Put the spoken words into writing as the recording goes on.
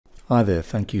Hi there,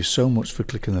 thank you so much for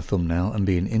clicking the thumbnail and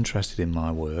being interested in my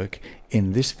work.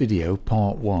 In this video,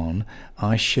 part 1,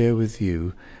 I share with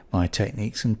you my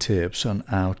techniques and tips on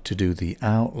how to do the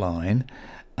outline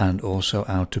and also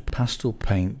how to pastel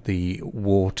paint the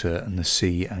water and the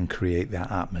sea and create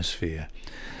that atmosphere.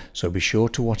 So be sure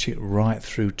to watch it right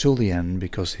through till the end,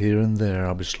 because here and there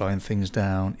I'll be slowing things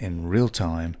down in real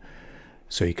time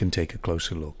so you can take a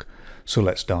closer look. So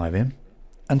let's dive in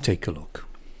and take a look.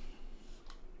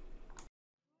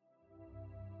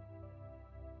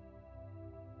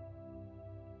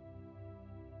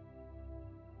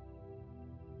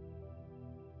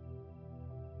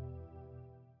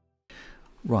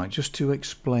 Right, just to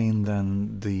explain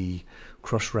then the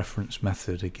cross-reference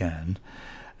method again,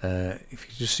 if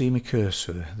you just see my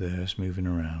cursor there, it's moving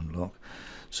around, look.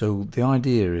 So the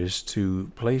idea is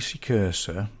to place your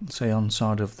cursor, say on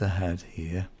side of the head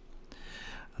here,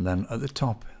 and then at the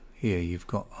top here you've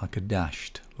got like a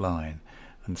dashed line,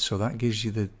 and so that gives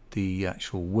you the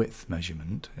actual width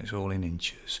measurement. It's all in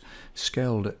inches,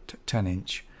 scaled at 10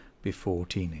 inch by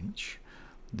 14 inch,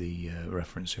 the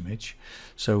reference image.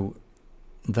 So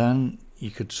then you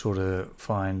could sort of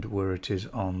find where it is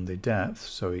on the depth,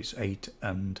 so it's 8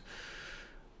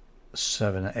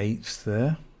 7/8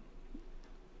 there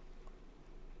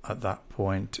at that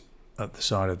point at the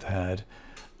side of the head,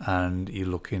 and you're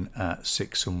looking at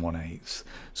 6 1/8.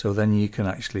 So then you can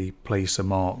actually place a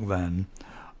mark then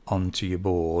onto your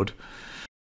board,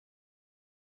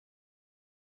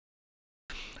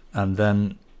 and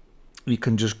then you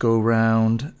can just go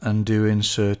around and do in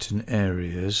certain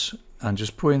areas and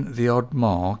just put in the odd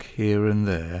mark here and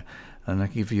there, and I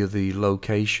give you the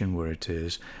location where it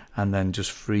is, and then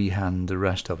just freehand the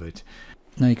rest of it.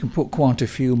 Now you can put quite a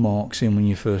few marks in when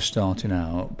you're first starting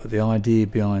out, but the idea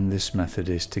behind this method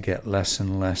is to get less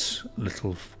and less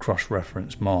little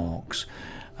cross-reference marks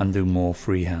and do more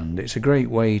freehand. It's a great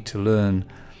way to learn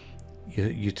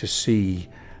you to see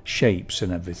shapes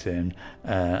and everything,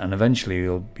 and eventually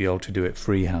you'll be able to do it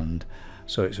freehand.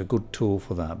 So it's a good tool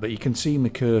for that. But you can see my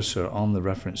cursor on the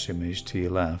reference image to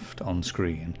your left on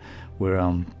screen, where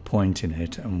I'm pointing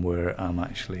it and where I'm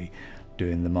actually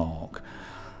doing the mark.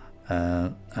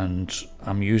 And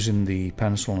I'm using the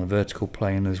pencil on a vertical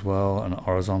plane as well, and a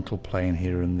horizontal plane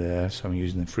here and there. So I'm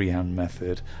using the freehand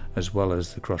method as well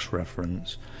as the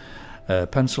cross-reference.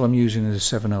 Pencil I'm using is a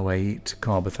 708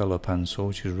 CarbOthello pencil,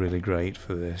 which is really great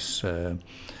for this.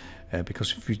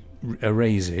 Because if you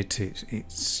erase it,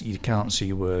 you can't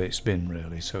see where it's been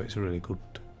really, so it's a really good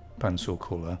pencil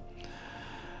colour.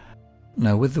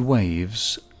 Now with the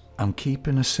waves, I'm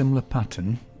keeping a similar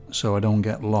pattern so I don't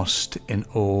get lost in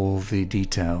all the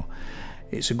detail.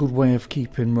 It's a good way of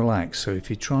keeping relaxed, so if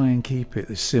you try and keep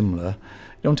it similar,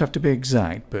 you don't have to be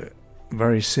exact, but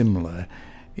very similar,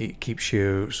 it keeps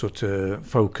you sort of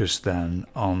focused then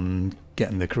on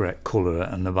getting the correct colour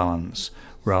and the balance,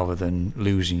 rather than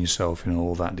losing yourself in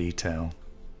all that detail.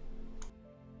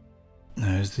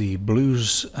 Now as the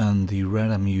blues and the red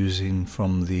I'm using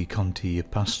from the Conte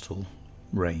pastel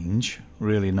range,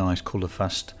 really nice colour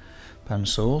fast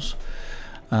pencils,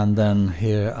 and then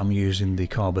here I'm using the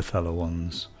CarbOthello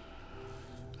ones,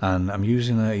 and I'm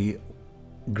using a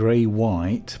grey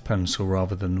white pencil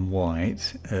rather than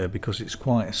white because it's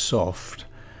quite soft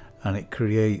and it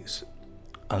creates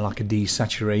like a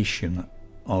desaturation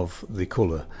of the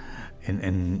colour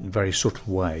in a very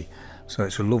subtle way, so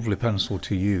it's a lovely pencil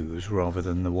to use rather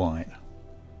than the white.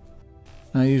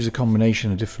 Now I use a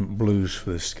combination of different blues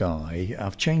for the sky.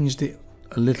 I've changed it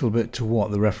a little bit to what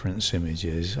the reference image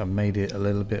is. I've made it a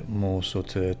little bit more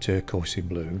sort of turquoisey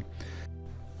blue,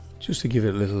 just to give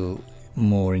it a little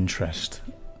more interest.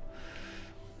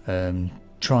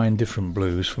 Trying different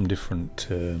blues from different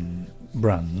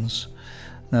brands.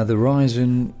 Now the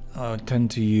rising, I tend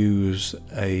to use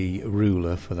a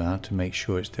ruler for that to make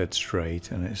sure it's dead straight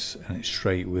and it's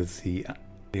straight with the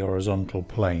horizontal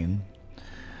plane.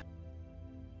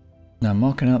 Now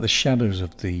marking out the shadows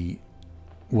of the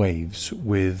waves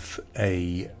with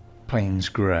a Payne's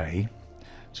grey,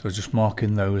 so just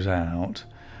marking those out,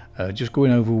 just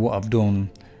going over what I've done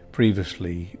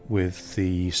previously with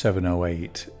the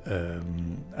 708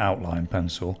 outline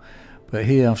pencil. But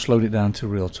here I've slowed it down to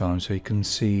real time so you can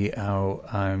see how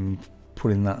I'm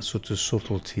putting that sort of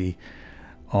subtlety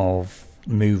of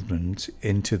movement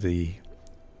into the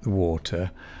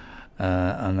water,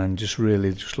 and then just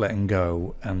really just letting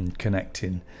go and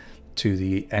connecting to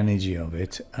the energy of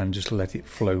it and just let it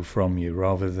flow from you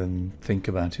rather than think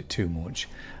about it too much.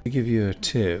 To give you a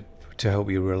tip to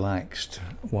help you relaxed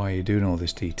while you're doing all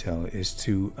this detail is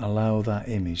to allow that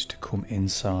image to come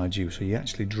inside you, so you're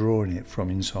actually drawing it from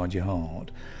inside your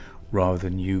heart rather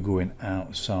than you going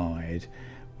outside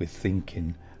with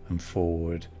thinking and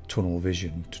forward tunnel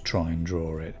vision to try and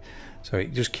draw it. So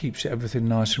it just keeps everything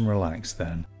nice and relaxed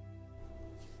then.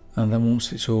 And then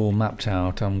once it's all mapped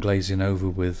out, I'm glazing over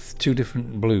with two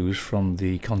different blues from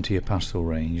the Conte pastel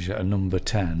range, a number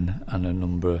 10 and a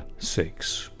number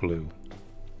 6 blue.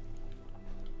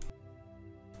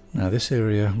 Now this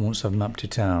area, once I've mapped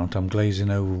it out, I'm glazing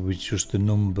over with just the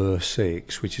number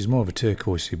 6, which is more of a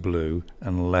turquoisey blue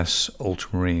and less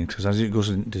ultramarine, because as it goes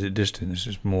into the distance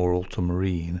it's more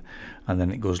ultramarine, and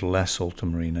then it goes less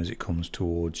ultramarine as it comes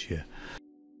towards you.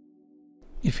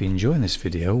 If you're enjoying this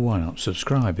video, why not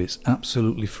subscribe? It's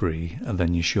absolutely free, and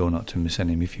then you're sure not to miss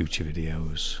any of my future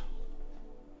videos.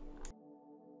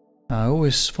 I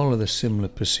always follow the similar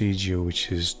procedure,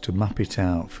 which is to map it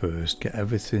out first, get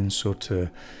everything sort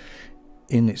of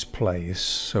in its place,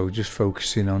 so just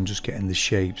focusing on just getting the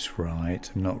shapes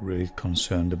right. I'm not really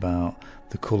concerned about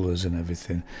the colours and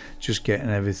everything, just getting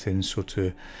everything sort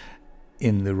of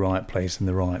in the right place and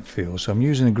the right feel. So I'm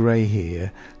using a grey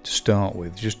here to start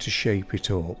with, just to shape it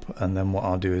up, and then what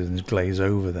I'll do is glaze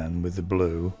over then with the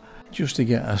blue, just to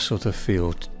get a sort of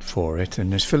feel for it,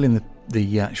 and just fill in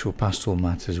the actual pastel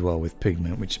mat as well with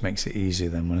pigment, which makes it easier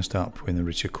then when I start putting the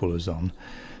richer colours on.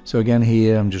 So again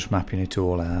here I'm just mapping it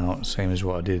all out, same as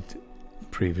what I did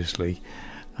previously,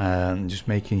 and just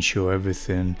making sure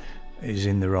everything is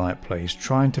in the right place,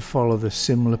 trying to follow the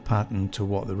similar pattern to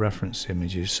what the reference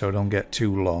image is, so I don't get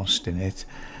too lost in it,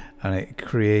 and it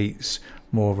creates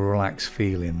more of a relaxed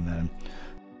feeling then.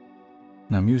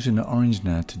 Now I'm using the orange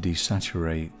now to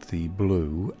desaturate the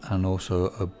blue, and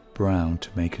also a brown to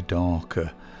make a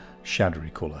darker shadowy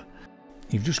colour.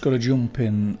 You've just got to jump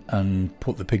in and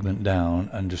put the pigment down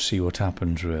and just see what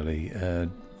happens really.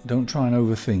 Don't try and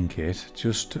overthink it,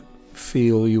 just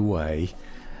feel your way,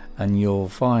 and you'll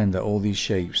find that all these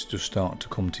shapes just start to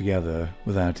come together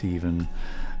without even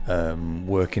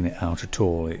working it out at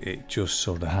all. It just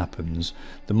sort of happens.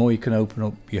 The more you can open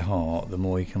up your heart, the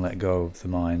more you can let go of the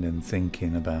mind and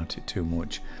thinking about it too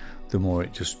much, the more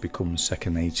it just becomes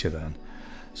second nature then.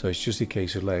 So it's just a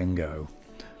case of letting go.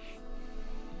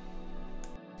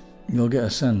 You'll get a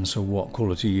sense of what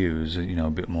colour to use, you know,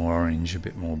 a bit more orange, a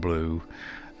bit more blue,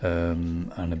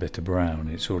 and a bit of brown.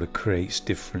 It sort of creates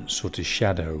different sort of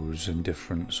shadows and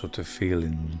different sort of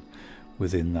feeling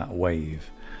within that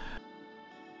wave.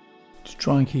 To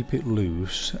try and keep it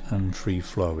loose and free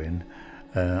flowing,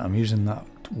 I'm using that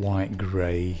white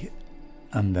grey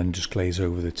and then just glaze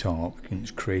over the top, and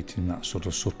it's creating that sort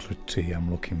of subtlety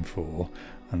I'm looking for,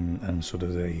 and sort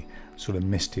of a sort of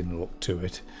misty look to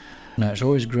it. Now it's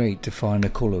always great to find a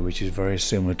colour which is very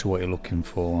similar to what you're looking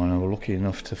for, and I was lucky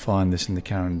enough to find this in the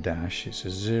Caran dash. It's a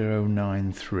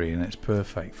 093 and it's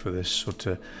perfect for this sort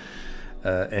of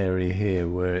area here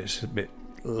where it's a bit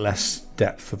less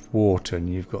depth of water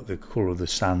and you've got the colour of the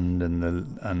sand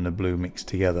and the blue mixed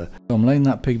together. So I'm laying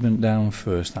that pigment down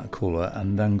first, that colour,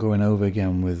 and then going over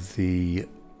again with the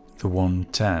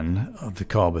 110 of the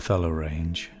CarbOthello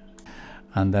range,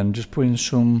 and then just putting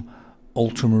some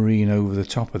ultramarine over the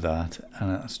top of that,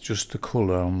 and that's just the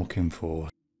colour I'm looking for.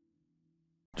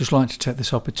 Just like to take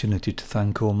this opportunity to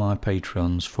thank all my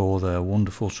Patreons for their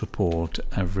wonderful support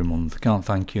every month. Can't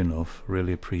thank you enough,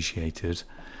 really appreciate it.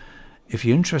 If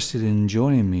you're interested in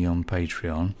joining me on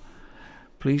Patreon,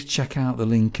 please check out the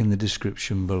link in the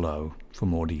description below for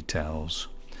more details.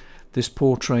 This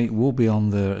portrait will be on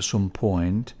there at some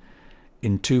point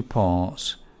in 2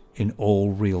 parts in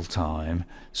all real time,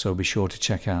 so be sure to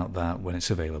check out that when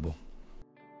it's available.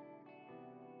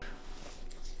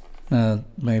 Now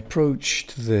my approach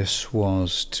to this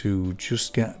was to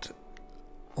just get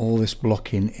all this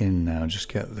blocking in now, just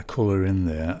get the colour in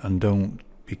there, and don't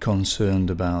be concerned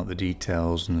about the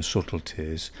details and the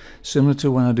subtleties. Similar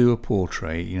to when I do a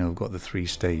portrait, you know, I've got the 3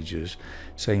 stages.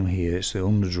 Same here, it's the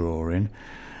underdrawing,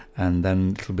 and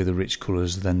then it'll be the rich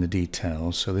colours, then the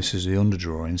details. So this is the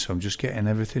underdrawing, so I'm just getting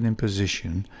everything in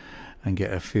position and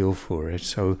get a feel for it.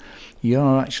 So you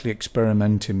are actually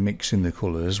experimenting, mixing the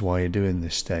colours while you're doing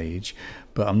this stage,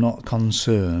 but I'm not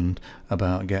concerned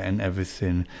about getting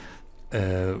everything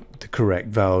the correct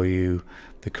value,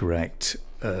 the correct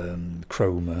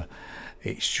chroma.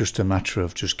 It's just a matter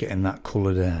of just getting that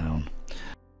colour down.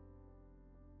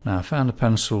 Now I found a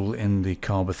pencil in the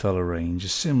CarbOthello range, a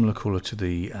similar colour to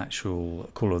the actual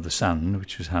colour of the sand,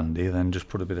 which was handy. Then just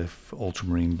put a bit of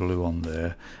ultramarine blue on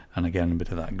there, and again a bit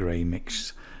of that grey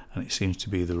mix, and it seems to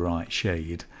be the right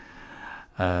shade.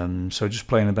 So just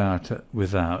playing about with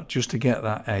that, just to get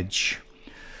that edge,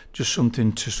 just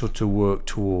something to sort of work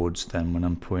towards then when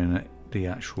I'm putting the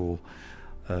actual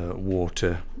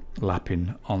water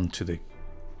lapping onto the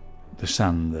the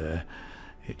sand there.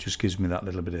 It just gives me that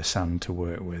little bit of sand to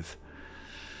work with.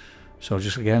 So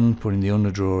just again putting the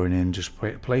underdrawing in, just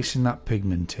placing that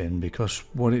pigment in, because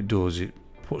what it does, it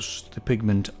puts the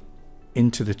pigment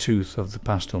into the tooth of the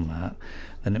pastel mat,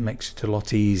 and it makes it a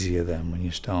lot easier then when you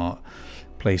start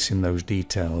placing those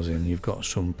details in. You've got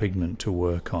some pigment to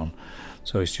work on,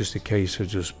 so it's just a case of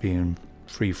just being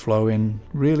free flowing.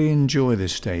 Really enjoy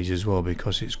this stage as well,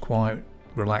 because it's quite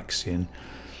relaxing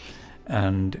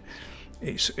and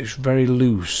it's very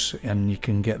loose, and you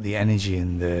can get the energy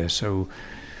in there. So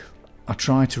I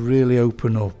try to really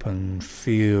open up and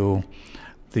feel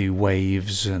the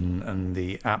waves and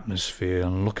the atmosphere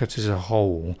and look at it as a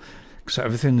whole, because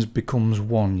everything becomes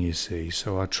one, you see.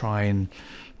 So I try and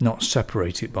not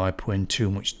separate it by putting too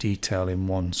much detail in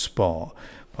one spot,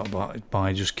 but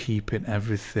by just keeping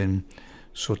everything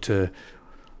sort of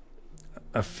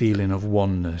a feeling of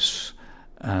oneness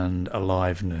and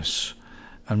aliveness,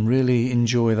 and really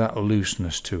enjoy that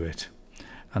looseness to it.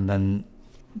 And then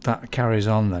that carries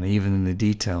on then, even in the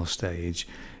detail stage,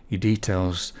 your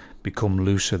details become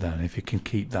looser then, if you can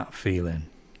keep that feeling.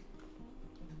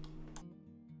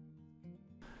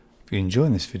 If you're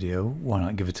enjoying this video, why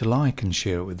not give it a like and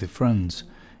share it with your friends?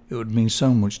 It would mean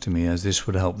so much to me, as this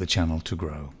would help the channel to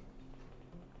grow.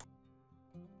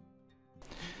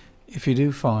 If you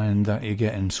do find that you're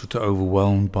getting sort of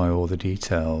overwhelmed by all the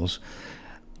details,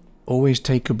 always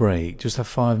take a break, just have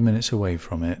 5 minutes away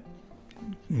from it.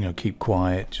 You know, keep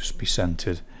quiet, just be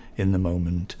centered in the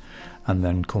moment, and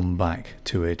then come back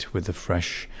to it with a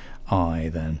fresh eye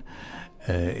then.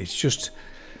 It's just,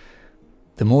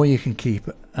 the more you can keep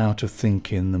out of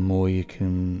thinking, the more you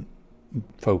can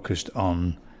focus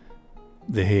on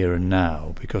the here and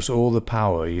now, because all the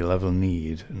power you'll ever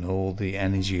need and all the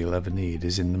energy you'll ever need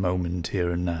is in the moment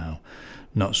here and now,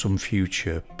 not some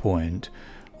future point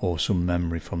or some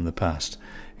memory from the past.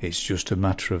 It's just a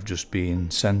matter of just being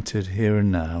centered here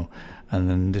and now, and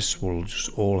then this will just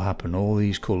all happen. All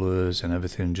these colours and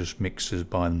everything just mixes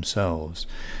by themselves.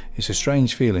 It's a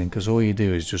strange feeling, because all you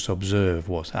do is just observe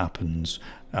what happens.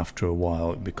 After a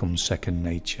while it becomes second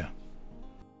nature.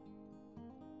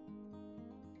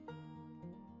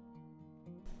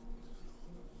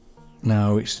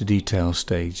 Now it's the detail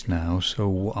stage now, so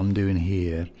what I'm doing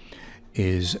here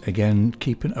is again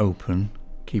keeping open,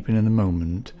 keeping in the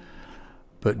moment,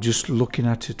 but just looking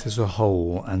at it as a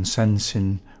whole and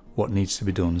sensing what needs to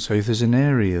be done. So if there's an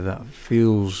area that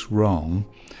feels wrong,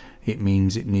 it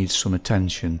means it needs some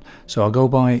attention. So I'll go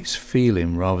by its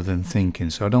feeling rather than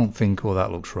thinking. So I don't think, oh,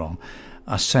 that looks wrong.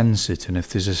 I sense it, and if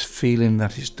there's a feeling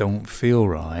that it don't feel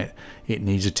right, it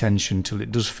needs attention till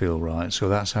it does feel right. So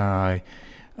that's how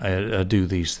I do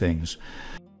these things.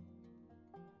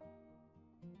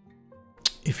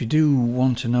 If you do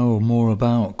want to know more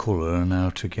about colour and how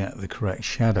to get the correct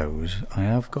shadows, I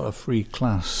have got a free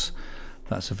class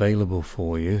that's available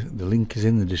for you. The link is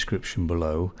in the description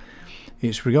below.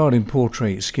 It's regarding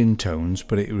portrait skin tones,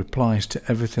 but it applies to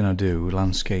everything I do,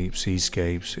 landscapes,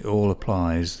 seascapes. It all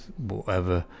applies,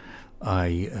 whatever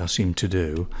I seem to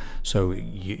do. So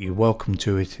you're welcome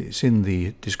to it. It's in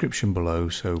the description below,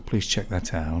 so please check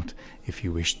that out if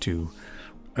you wish to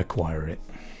acquire it.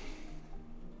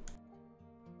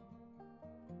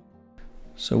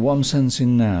 So what I'm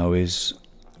sensing now is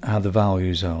how the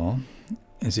values are.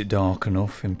 Is it dark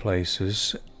enough in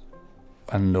places?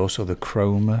 And also the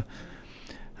chroma.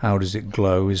 How does it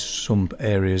glow? Is some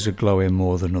areas are glowing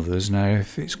more than others? Now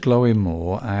if it's glowing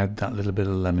more, I add that little bit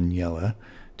of lemon yellow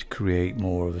to create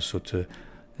more of a sort of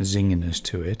zinginess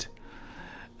to it.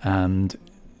 And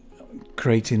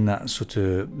creating that sort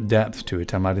of depth to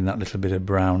it, I'm adding that little bit of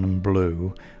brown and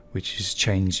blue, which is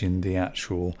changing the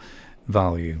actual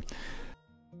value.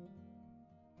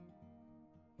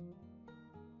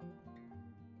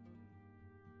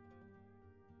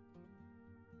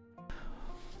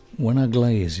 When I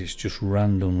glaze, it's just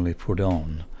randomly put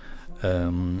on.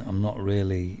 I'm not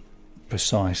really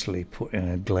precisely putting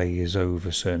a glaze over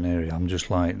a certain area. I'm just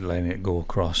like letting it go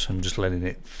across and just letting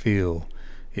it feel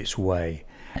its way,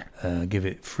 give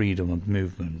it freedom of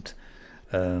movement.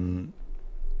 So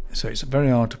it's very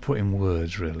hard to put in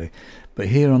words really. But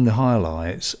here on the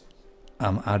highlights,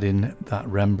 I'm adding that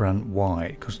Rembrandt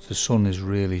white, because the sun is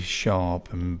really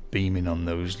sharp and beaming on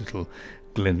those little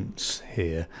glints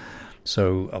here.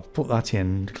 So I've put that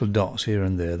in, little dots here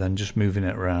and there, then just moving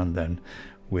it around then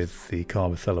with the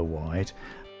CarbOthello white.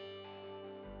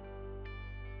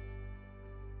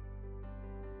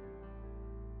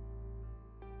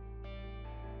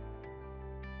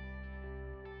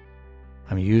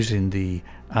 I'm using the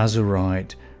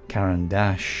Azurite Caran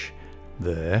dash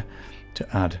there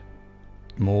to add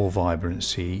more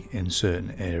vibrancy in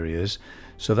certain areas.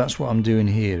 So that's what I'm doing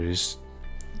here, is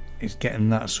getting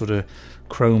that sort of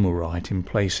chroma right in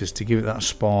places to give it that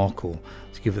sparkle,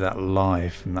 to give it that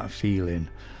life and that feeling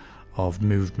of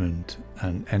movement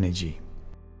and energy.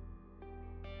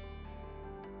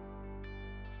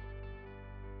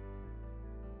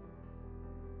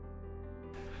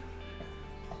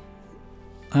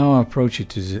 How I approach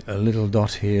it is a little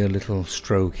dot here, little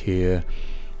stroke here,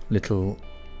 little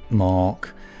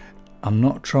mark. I'm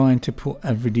not trying to put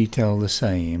every detail the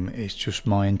same, it's just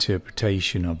my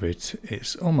interpretation of it.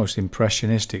 It's almost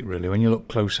impressionistic really. When you look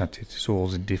close at it, it's all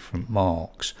the different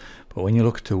marks, but when you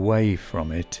look away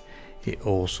from it, it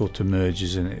all sort of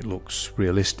merges and it looks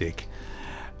realistic.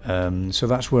 So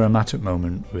that's where I'm at the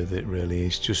moment with it really.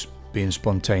 It's just being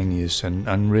spontaneous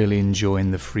and really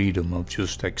enjoying the freedom of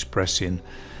just expressing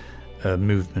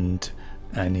movement,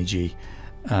 energy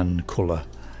and colour.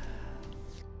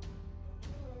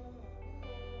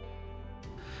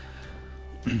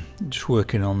 Just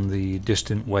working on the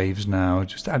distant waves now,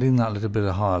 just adding that little bit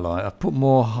of highlight. I've put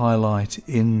more highlight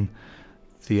in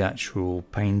the actual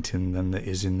painting than there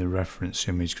is in the reference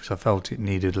image because I felt it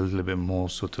needed a little bit more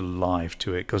sort of life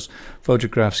to it, because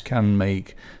photographs can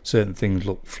make certain things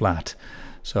look flat,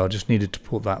 so I just needed to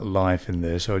put that life in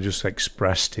there. So I just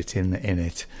expressed it in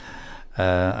it,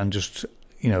 and just,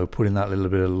 you know, putting that little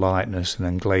bit of lightness and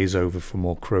then glaze over for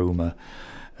more chroma.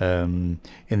 In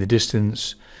the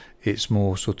distance it's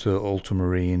more sort of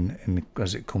ultramarine, and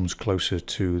as it comes closer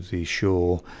to the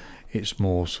shore it's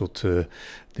more sort of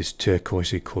this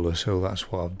turquoisey colour. So that's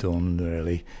what I've done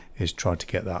really, is try to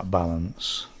get that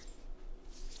balance.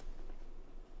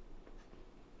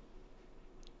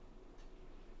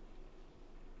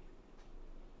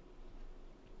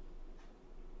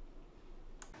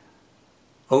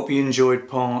 Hope you enjoyed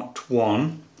part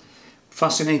 1.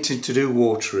 Fascinating to do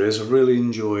water is. I've really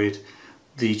enjoyed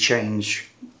the change,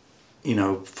 you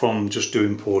know, from just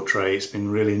doing portrait. It's been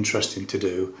really interesting to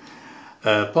do.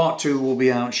 Part 2 will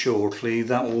be out shortly.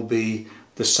 That will be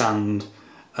the sand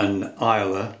and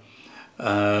Isla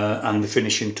and the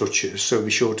finishing touches, so be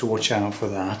sure to watch out for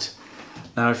that.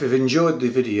 Now if you've enjoyed the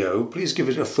video, please give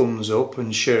it a thumbs up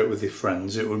and share it with your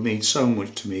friends. It would mean so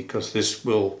much to me because this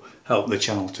will help the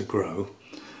channel to grow.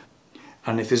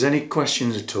 And if there's any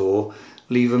questions at all,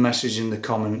 leave a message in the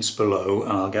comments below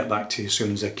and I'll get back to you as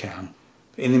soon as I can.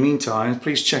 In the meantime,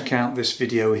 please check out this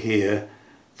video here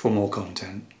for more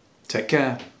content. Take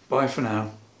care. Bye for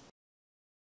now.